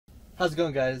How's it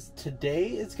going, guys? Today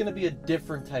it's going to be a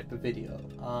different type of video.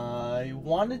 I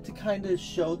wanted to kind of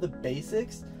show the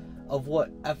basics of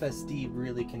what FSD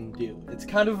really can do. It's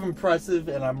kind of impressive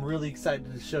and I'm really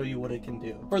excited to show you what it can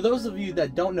do. For those of you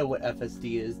that don't know what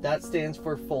FSD is, that stands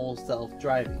for full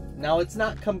self-driving. Now it's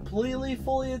not completely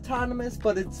fully autonomous,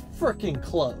 but it's freaking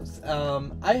close.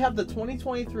 I have the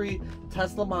 2023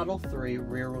 Tesla Model 3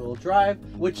 rear-wheel drive,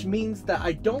 which means that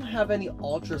I don't have any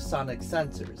ultrasonic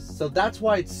sensors. So that's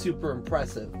why it's super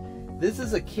impressive. This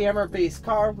is a camera-based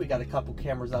car. We got a couple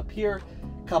cameras up here,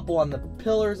 couple on the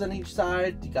pillars on each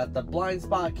side. You got the blind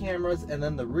spot cameras and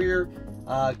then the rear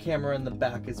camera in the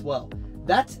back as well.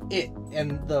 That's it.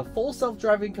 And the full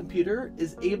self-driving computer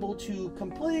is able to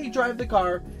completely drive the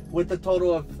car with a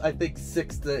total of, I think,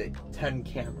 6 to 10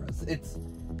 cameras.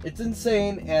 It's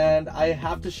insane, and I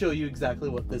have to show you exactly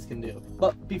what this can do.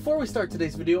 But before we start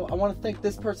today's video, I want to thank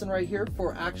this person right here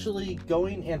for actually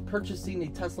going and purchasing a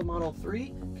Tesla Model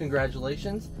 3.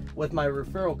 Congratulations, with my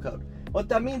referral code. What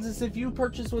that means is if you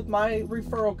purchase with my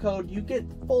referral code, you get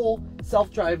full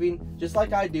self-driving, just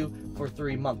like I do, for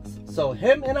 3 months. So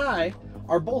him and I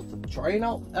are both trying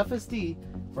out FSD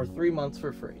for 3 months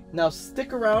for free. Now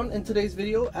stick around in today's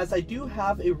video, as I do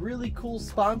have a really cool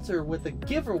sponsor with a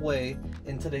giveaway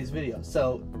in today's video.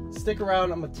 So stick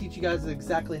around, I'm gonna teach you guys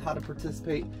exactly how to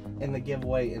participate in the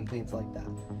giveaway and things like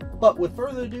that. But with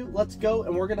further ado, let's go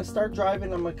and we're gonna start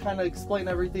driving. I'm gonna kind of explain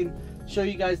everything, show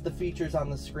you guys the features on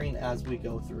the screen as we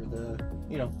go through the,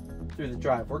 through the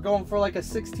drive. We're going for like a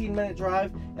 16-minute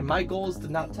drive, and my goal is to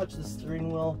not touch the steering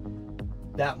wheel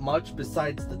that much,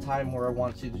 besides the time where I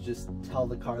want you to just tell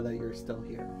the car that you're still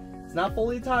here. It's not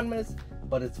fully autonomous,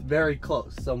 but it's very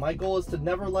close. So my goal is to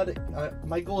never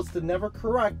never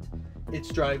correct its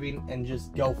driving and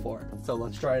just go for it. So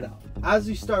let's try it out. As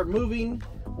you start moving,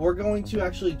 we're going to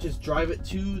actually just drive it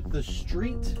to the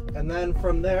street, and then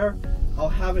from there I'll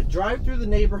have it drive through the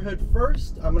neighborhood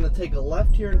first. I'm going to take a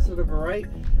left here instead of a right.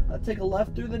 I'll take a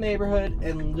left through the neighborhood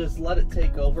and just let it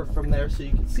take over from there, so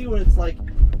you can see what it's like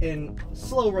in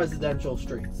slow residential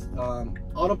streets.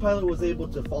 Autopilot was able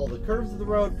to follow the curves of the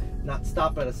road, not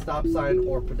stop at a stop sign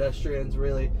or pedestrians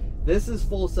really. This is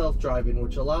full self-driving,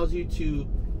 which allows you to,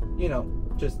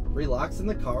 just relax in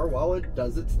the car while it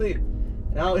does its thing.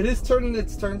 Now it is turning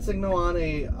its turn signal on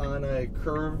a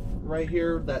curve right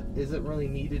here that isn't really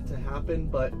needed to happen,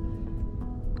 but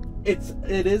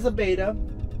it is a beta,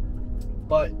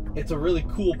 but it's a really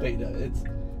cool beta.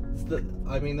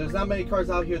 I mean, there's not many cars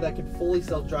out here that can fully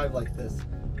self-drive like this.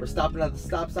 We're stopping at the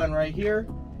stop sign right here.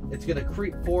 It's gonna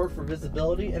creep forward for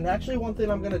visibility, and actually one thing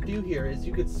I'm gonna do here is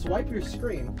you could swipe your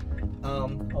screen.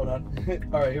 Hold on.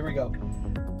 All right, here we go.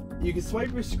 You can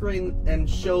swipe your screen and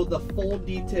show the full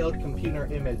detailed computer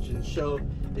image, and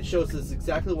it shows us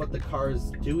exactly what the car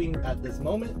is doing at this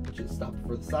moment, which is stopped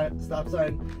for the stop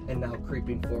sign and now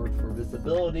creeping forward for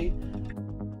visibility.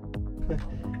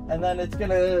 And then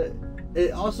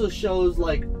it also shows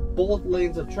like both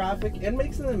lanes of traffic and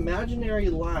makes an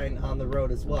imaginary line on the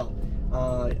road as well.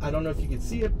 I don't know if you can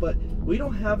see it, but we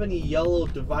don't have any yellow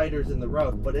dividers in the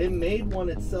road, but it made one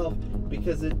itself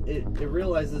because it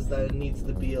realizes that it needs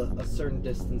to be a certain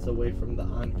distance away from the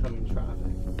oncoming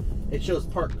traffic. It shows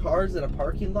parked cars in a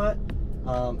parking lot.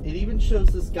 It even shows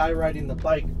this guy riding the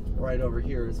bike right over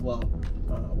here as well,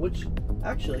 which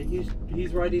actually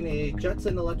he's riding a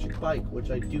Jetson electric bike, which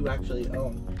I do actually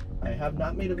own. I have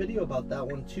not made a video about that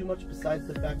one too much, besides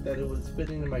the fact that it was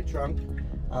fitting in my trunk,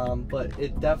 but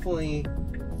it definitely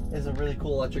is a really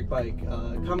cool electric bike.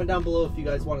 Comment down below if you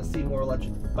guys want to see more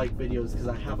electric bike videos, because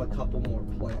I have a couple more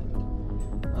planned.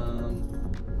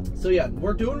 So yeah,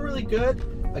 we're doing really good.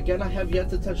 Again, I have yet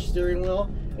to touch steering wheel.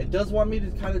 It does want me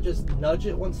to kind of just nudge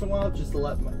it once in a while, just to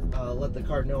let the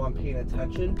car know I'm paying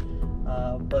attention.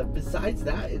 But besides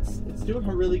that, it's doing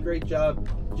a really great job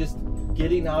just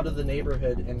getting out of the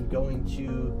neighborhood and going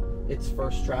to its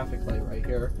first traffic light right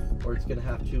here, where it's going to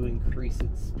have to increase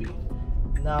its speed.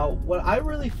 Now, what I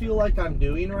really feel like I'm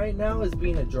doing right now is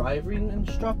being a driving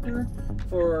instructor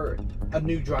for a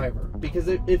new driver, because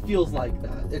it feels like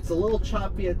that. It's a little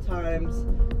choppy at times.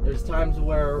 There's times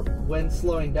where when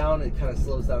slowing down, it kind of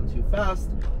slows down too fast,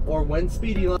 or when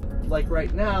speeding up, like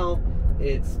right now,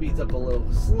 it speeds up a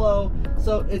little slow.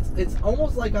 So it's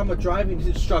almost like I'm a driving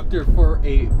instructor for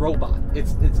a robot.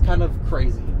 It's kind of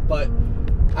crazy, but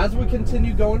as we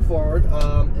continue going forward,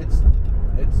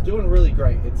 it's doing really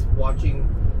great. It's watching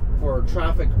for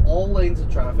traffic, all lanes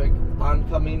of traffic,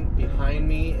 oncoming, behind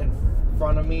me, in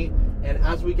front of me, and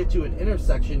as we get to an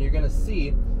intersection, you're gonna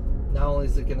see, not only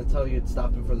is it gonna tell you it's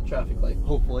stopping for the traffic light,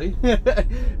 hopefully,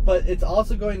 but it's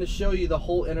also going to show you the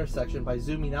whole intersection by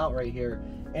zooming out right here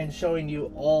and showing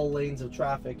you all lanes of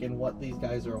traffic and what these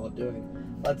guys are all doing.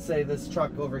 Let's say this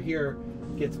truck over here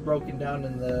gets broken down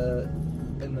in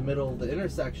the middle of the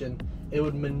intersection. It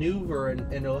would maneuver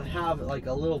and it'll have like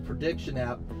a little prediction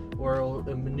app where it'll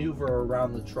maneuver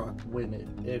around the truck when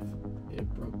if it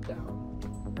broke down.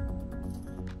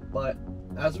 But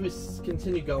as we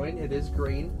continue going, it is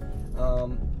green.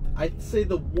 I'd say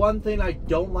the one thing I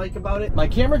don't like about it, my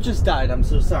camera just died, I'm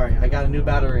so sorry, I got a new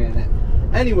battery in it.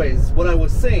 Anyways, what I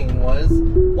was saying was,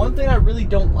 one thing I really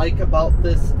don't like about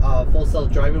this full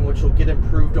self-driving, which will get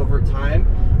improved over time,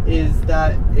 is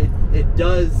that it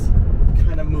does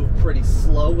kind of move pretty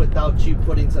slow without you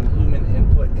putting some human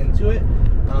input into it.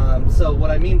 So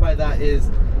what I mean by that is,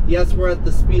 yes, we're at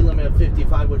the speed limit of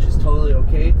 55, which is totally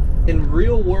okay. In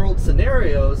real world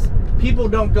scenarios, people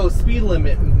don't go speed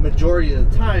limit majority of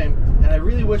the time, and I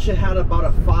really wish it had about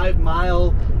a 5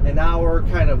 mile an hour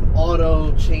kind of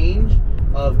auto change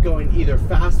of going either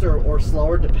faster or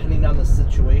slower depending on the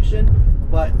situation.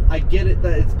 But I get it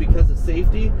that it's because of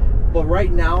safety, but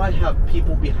right now I have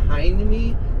people behind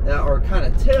me that are kind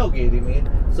of tailgating me,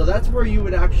 so that's where you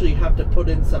would actually have to put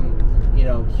in some, you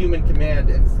know, human command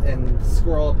and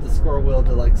scroll up the scroll wheel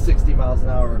to like 60 miles an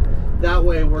hour. That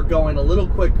way we're going a little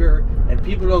quicker and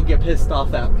people don't get pissed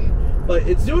off at me. But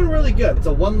it's doing really good. It's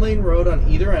a 1-lane road on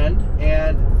either end,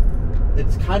 and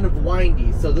it's kind of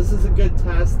windy, so this is a good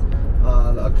test.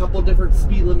 A couple different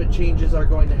speed limit changes are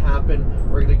going to happen.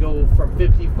 We're going to go from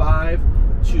 55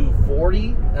 to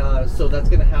 40, so that's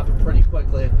going to happen pretty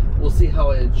quickly. We'll see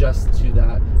how it adjusts to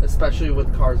that, especially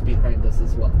with cars behind us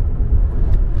as well.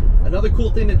 Another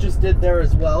cool thing it just did there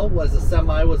as well was a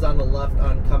semi was on the left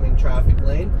oncoming traffic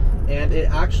lane, and it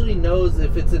actually knows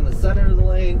if it's in the center of the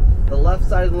lane, the left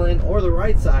side of the lane, or the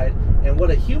right side. And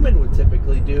what a human would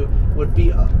typically do would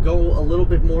be go a little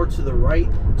bit more to the right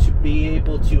to be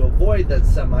able to avoid that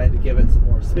semi to give it some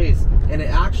more space. And it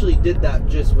actually did that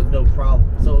just with no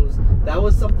problem. So that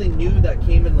was something new that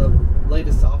came in the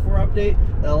latest software update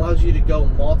that allows you to go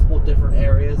multiple different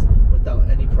areas without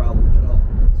any problem at all.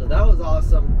 So that was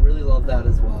awesome. Really love that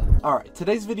as well. Alright,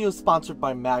 today's video is sponsored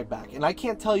by MagBak, and I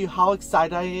can't tell you how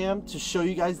excited I am to show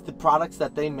you guys the products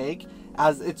that they make,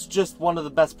 as it's just one of the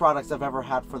best products I've ever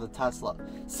had for the Tesla.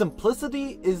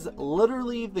 Simplicity is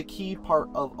literally the key part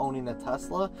of owning a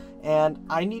Tesla, and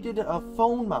I needed a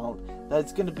phone mount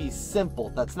that's going to be simple,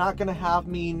 that's not going to have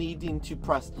me needing to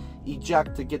press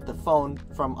eject to get the phone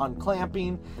from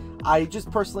unclamping. I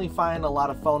just personally find a lot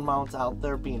of phone mounts out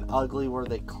there being ugly, where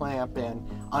they clamp and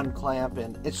unclamp,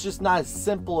 and it's just not as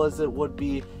simple as it would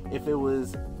be if it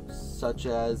was such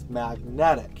as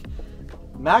magnetic.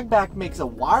 MagBak makes a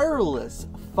wireless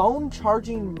phone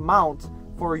charging mount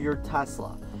for your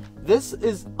Tesla. This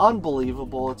is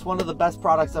unbelievable. It's one of the best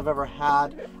products I've ever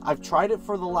had. I've tried it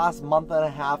for the last month and a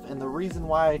half, and the reason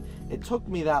why it took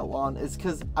me that long is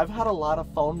because I've had a lot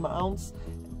of phone mounts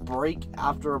break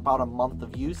after about a month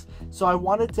of use, so I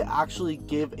wanted to actually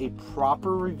give a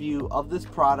proper review of this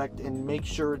product and make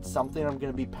sure it's something I'm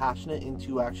going to be passionate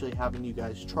into actually having you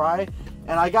guys try.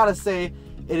 And I gotta say,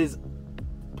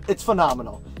 it's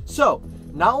phenomenal. So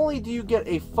not only do you get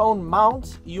a phone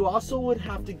mount, you also would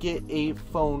have to get a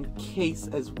phone case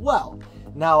as well.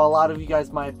 Now a lot of you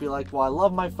guys might be like, well, I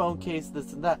love my phone case,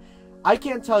 this and that. I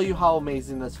can't tell you how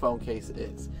amazing this phone case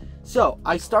is. So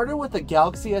I started with a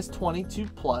Galaxy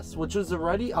S22 Plus, which was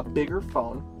already a bigger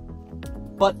phone,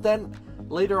 but then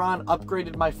later on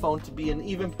upgraded my phone to be an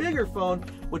even bigger phone,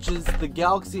 which is the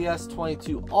Galaxy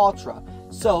S22 Ultra.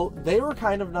 So they were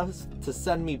kind enough to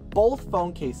send me both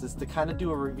phone cases to kind of do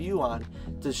a review on,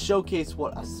 to showcase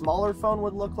what a smaller phone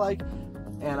would look like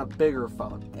and a bigger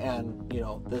phone. And you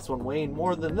know, this one weighing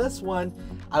more than this one,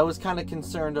 I was kind of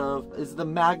concerned of, is the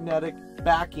magnetic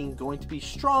backing going to be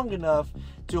strong enough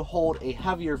to hold a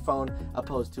heavier phone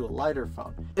opposed to a lighter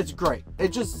phone? It's great. It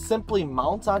just simply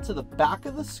mounts onto the back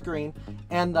of the screen,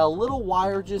 and the little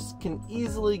wire just can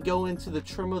easily go into the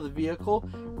trim of the vehicle,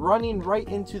 running right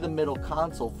into the middle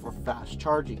console for fast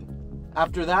charging.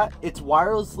 After that, it's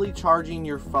wirelessly charging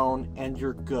your phone and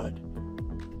you're good.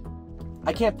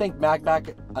 I can't thank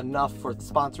MagBak enough for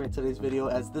sponsoring today's video,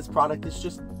 as this product is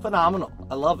just phenomenal.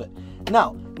 I love it.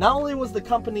 Now, not only was the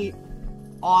company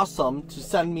awesome to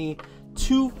send me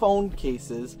 2 phone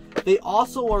cases, they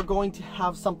also are going to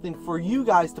have something for you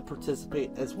guys to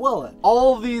participate as well in.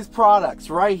 All of these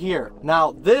products right here.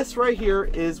 Now, this right here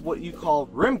is what you call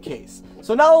rim case.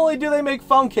 So not only do they make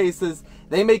phone cases,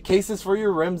 they make cases for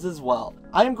your rims as well.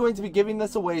 I am going to be giving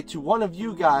this away to one of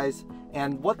you guys,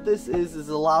 and what this is it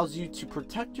allows you to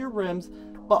protect your rims,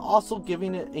 but also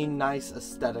giving it a nice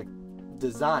aesthetic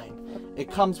design. It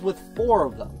comes with 4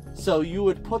 of them. So you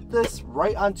would put this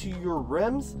right onto your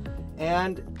rims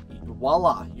and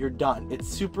voila, you're done. It's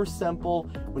super simple.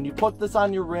 When you put this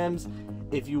on your rims,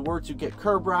 if you were to get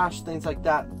curb rash, things like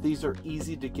that, these are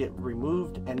easy to get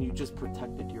removed, and you just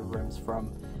protected your rims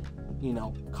from, you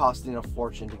know, costing a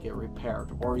fortune to get repaired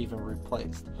or even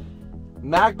replaced.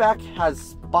 MagBak has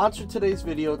sponsored today's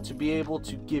video to be able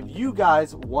to give you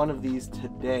guys one of these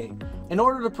today. In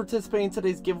order to participate in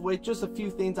today's giveaway, just a few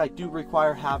things I do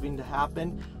require having to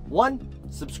happen.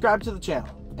 1, subscribe to the channel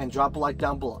and drop a like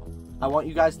down below. I want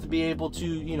you guys to be able to,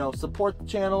 you know, support the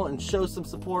channel and show some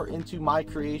support into my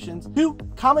creations. 2,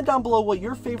 comment down below what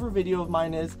your favorite video of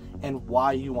mine is and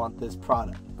why you want this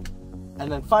product.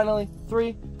 And then finally,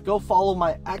 3, go follow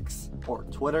my X or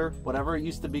Twitter, whatever it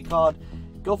used to be called.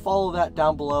 Go follow that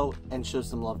down below and show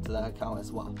some love to that account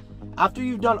as well. After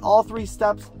you've done all 3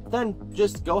 steps, then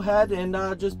just go ahead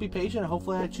and just be patient.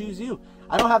 Hopefully I choose you.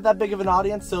 I don't have that big of an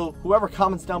audience, so whoever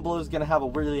comments down below is going to have a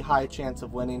really high chance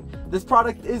of winning. This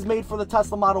product is made for the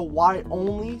Tesla Model Y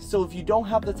only, so if you don't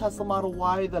have the Tesla Model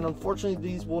Y, then unfortunately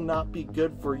these will not be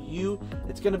good for you.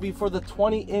 It's going to be for the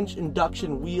 20-inch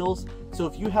induction wheels. So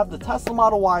if you have the Tesla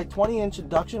Model Y 20-inch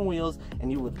induction wheels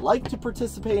and you would like to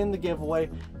participate in the giveaway,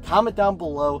 comment down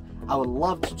below. I would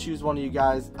love to choose one of you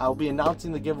guys. I'll be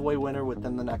announcing the giveaway winner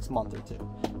within the next month or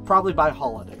 2, probably by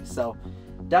holiday. So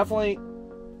definitely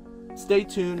stay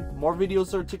tuned, more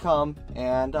videos are to come,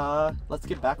 and let's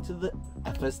get back to the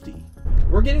FSD.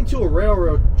 We're getting to a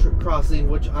railroad crossing,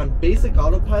 which on basic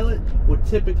autopilot would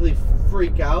typically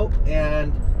freak out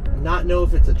and not know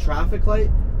if it's a traffic light,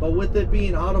 but with it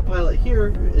being autopilot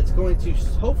here, it's going to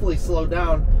hopefully slow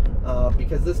down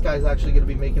because this guy's actually going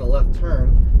to be making a left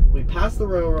turn. We passed the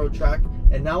railroad track,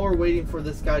 and now we're waiting for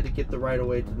this guy to get the right of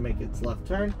way to make its left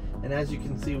turn, and as you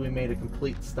can see, we made a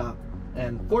complete stop.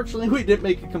 And fortunately, we didn't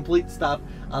make a complete stop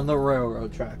on the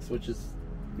railroad tracks, which is,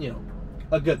 you know,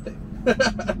 a good thing.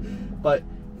 But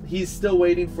he's still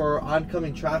waiting for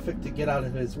oncoming traffic to get out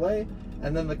of his way.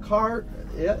 And then the car,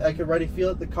 yeah, I can already feel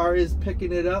it. The car is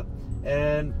picking it up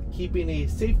and keeping a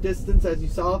safe distance, as you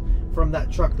saw, from that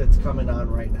truck that's coming on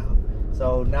right now.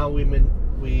 So now we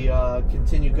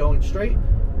continue going straight.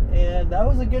 And that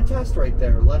was a good test right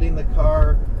there, letting the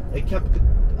car, it kept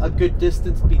a good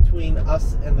distance between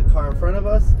us and the car in front of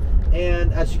us,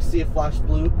 and as you can see, it flashed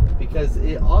blue because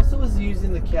it also is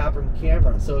using the cabin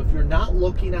camera. So if you're not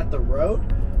looking at the road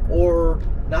or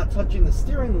not touching the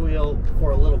steering wheel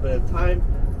for a little bit of time,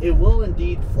 it will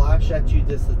indeed flash at you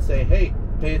just to say, hey,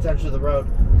 pay attention to the road,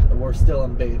 and we're still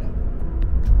in beta.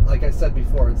 Like I said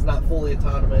before, it's not fully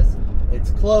autonomous.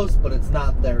 It's close, but it's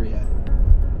not there yet.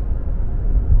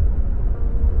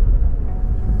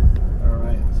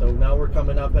 So now we're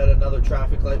coming up at another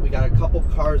traffic light. We got a couple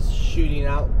cars shooting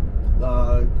out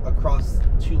across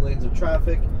 2 lanes of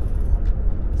traffic.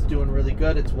 It's doing really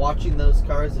good. It's watching those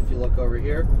cars. If you look over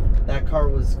here, that car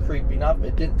was creeping up.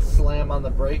 It didn't slam on the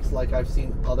brakes like I've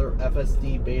seen other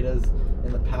FSD betas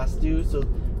in the past do. So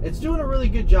it's doing a really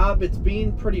good job. It's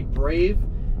being pretty brave.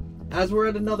 As we're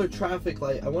at another traffic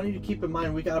light, I want you to keep in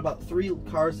mind we got about 3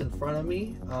 cars in front of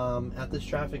me at this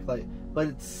traffic light, but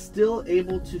it's still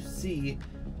able to see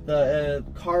the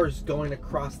cars going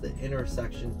across the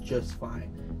intersection just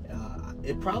fine.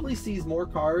 It probably sees more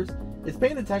cars. It's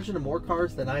paying attention to more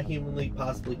cars than I humanly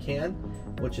possibly can,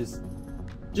 which is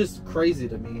just crazy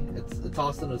to me. It's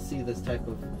awesome to see this type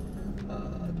of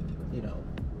you know,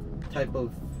 type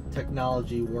of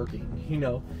technology working, you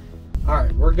know. All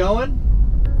right, we're going,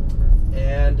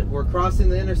 and we're crossing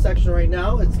the intersection right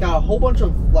now. It's got a whole bunch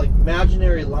of like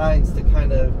imaginary lines to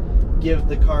kind of give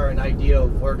the car an idea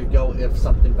of where to go if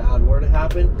something bad were to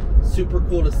happen. Super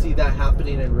cool to see that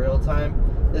happening in real time.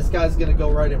 This guy's gonna go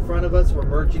right in front of us. We're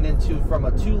merging into from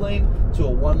a 2-lane to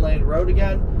a 1-lane road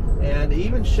again, and it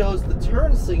even shows the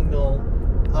turn signal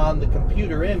on the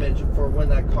computer image for when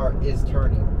that car is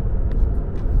turning.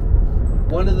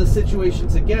 One of the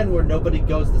situations again where nobody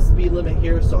goes the speed limit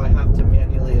here, so I have to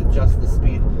manually adjust the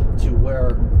speed to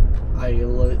where I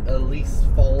at least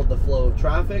follow the flow of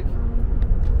traffic.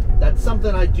 That's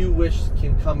something I do wish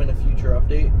can come in a future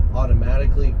update,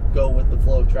 automatically go with the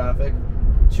flow of traffic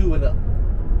to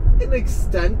an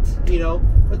extent, you know,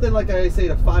 but then like I say,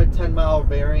 the 5-10 mile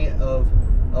variant of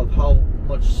how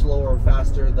much slower or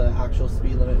faster the actual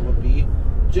speed limit would be,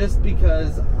 just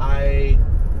because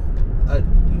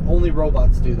only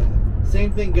robots do that.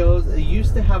 Same thing goes, it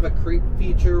used to have a creep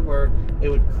feature where it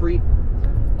would creep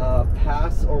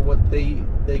pass, or what they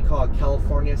call a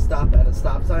California stop at a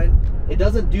stop sign. It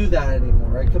doesn't do that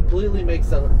anymore. It completely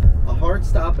makes a hard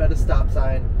stop at a stop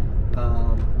sign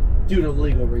due to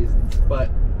legal reasons. But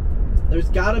There's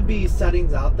got to be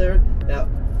settings out there that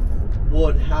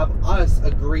would have us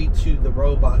agree to the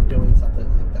robot doing something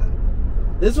like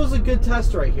that. This was a good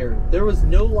test right here. There was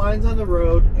no lines on the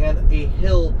road and a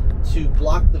hill to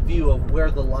block the view of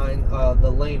where the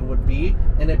lane would be,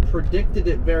 and it predicted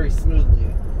it very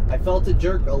smoothly. I felt it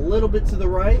jerk a little bit to the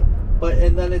right,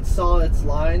 and then it saw its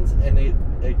lines, and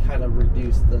it kind of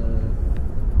reduced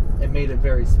it made it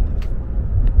very smooth.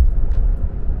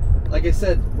 Like I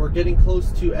said, we're getting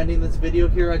close to ending this video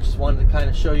here. I just wanted to kind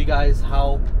of show you guys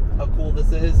how cool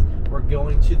this is. We're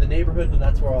going to the neighborhood, and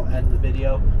that's where I'll end the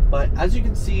video. But as you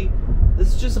can see, this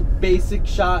is just a basic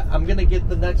shot. I'm gonna get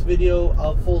the next video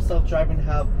of full self-driving to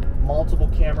have multiple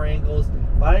camera angles,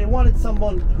 but I wanted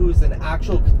someone who's an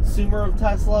actual consumer of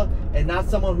Tesla and not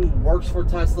someone who works for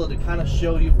Tesla to kind of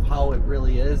show you how it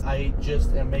really is. I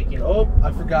just am making, oh,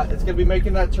 I forgot, it's gonna be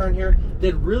making that turn here.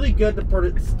 Did really good to put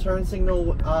its turn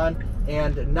signal on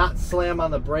and not slam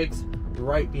on the brakes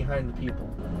right behind the people.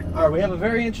 All right, we have a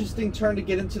very interesting turn to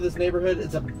get into this neighborhood.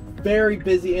 It's a very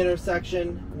busy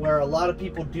intersection where a lot of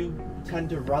people do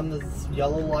tend to run this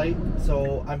yellow light.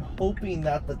 So I'm hoping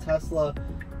that the Tesla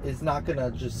is not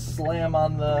gonna just slam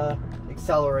on the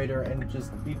accelerator and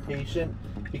just be patient,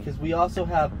 because we also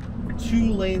have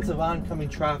 2 lanes of oncoming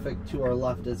traffic to our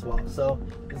left as well. So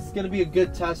this is gonna be a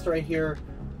good test right here.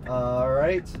 All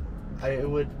right, I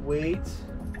would wait,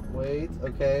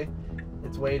 okay,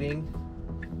 it's waiting.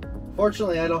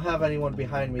 Fortunately, I don't have anyone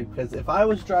behind me, because if I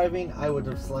was driving, I would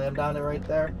have slammed on it right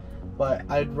there. But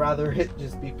I'd rather it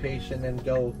just be patient and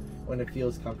go when it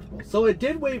feels comfortable. So it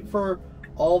did wait for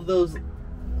all of those.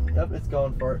 Yep, it's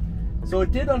going for it. So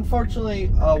it did,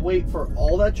 unfortunately, wait for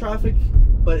all that traffic,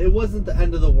 but it wasn't the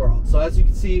end of the world. So as you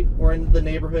can see, we're in the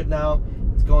neighborhood now.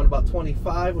 It's going about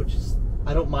 25, which is,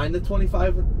 I don't mind the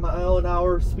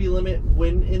 25-mile-an-hour speed limit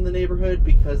when in the neighborhood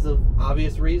because of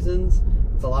obvious reasons.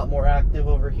 It's a lot more active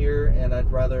over here, and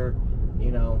I'd rather,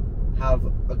 you know, have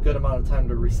a good amount of time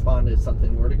to respond if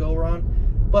something were to go wrong.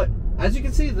 But as you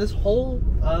can see, this whole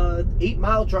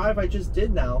 8-mile drive I just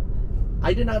did now,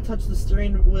 I did not touch the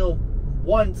steering wheel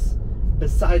once,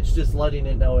 besides just letting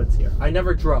it know it's here. I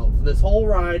never drove. This whole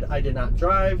ride, I did not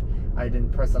drive. I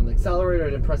didn't press on the accelerator. I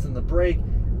didn't press on the brake.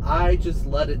 I just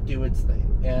let it do its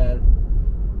thing. And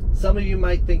some of you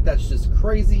might think that's just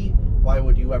crazy. Why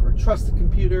would you ever trust a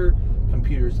computer?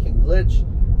 Computers can glitch.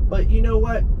 But you know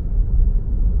what?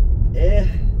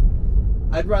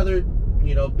 I'd rather,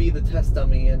 you know, be the test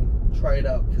dummy and try it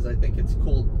out, because I think it's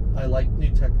cool. I like new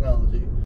technology.